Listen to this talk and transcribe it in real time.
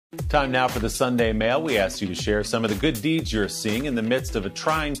Time now for the Sunday Mail. We asked you to share some of the good deeds you're seeing in the midst of a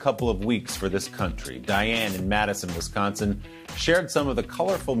trying couple of weeks for this country. Diane in Madison, Wisconsin, shared some of the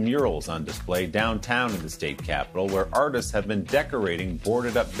colorful murals on display downtown in the state capital, where artists have been decorating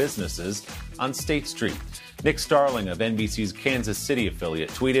boarded-up businesses on State Street. Nick Starling of NBC's Kansas City affiliate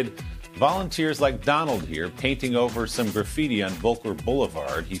tweeted, "Volunteers like Donald here painting over some graffiti on Volker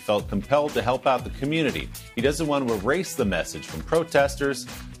Boulevard. He felt compelled to help out the community. He doesn't want to erase the message from protesters,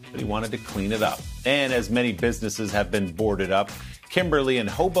 but he wanted to clean it up." And as many businesses have been boarded up, Kimberly in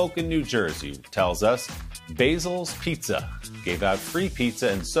Hoboken, New Jersey tells us Basil's Pizza gave out free pizza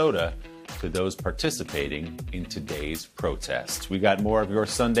and soda to those participating in today's protest. We got more of your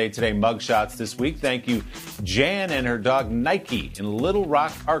Sunday Today mugshots this week. Thank you, Jan and her dog Nike in Little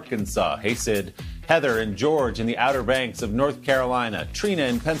Rock, Arkansas. Hey, Sid. Heather and George in the Outer Banks of North Carolina. Trina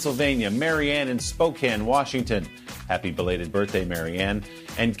in Pennsylvania. Marianne in Spokane, Washington. Happy belated birthday, Marianne.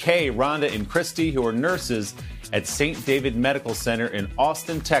 And Kay, Rhonda, and Christy, who are nurses at St. David Medical Center in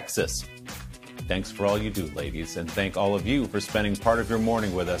Austin, Texas. Thanks for all you do, ladies, and thank all of you for spending part of your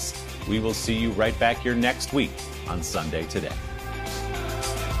morning with us. We will see you right back here next week on Sunday Today.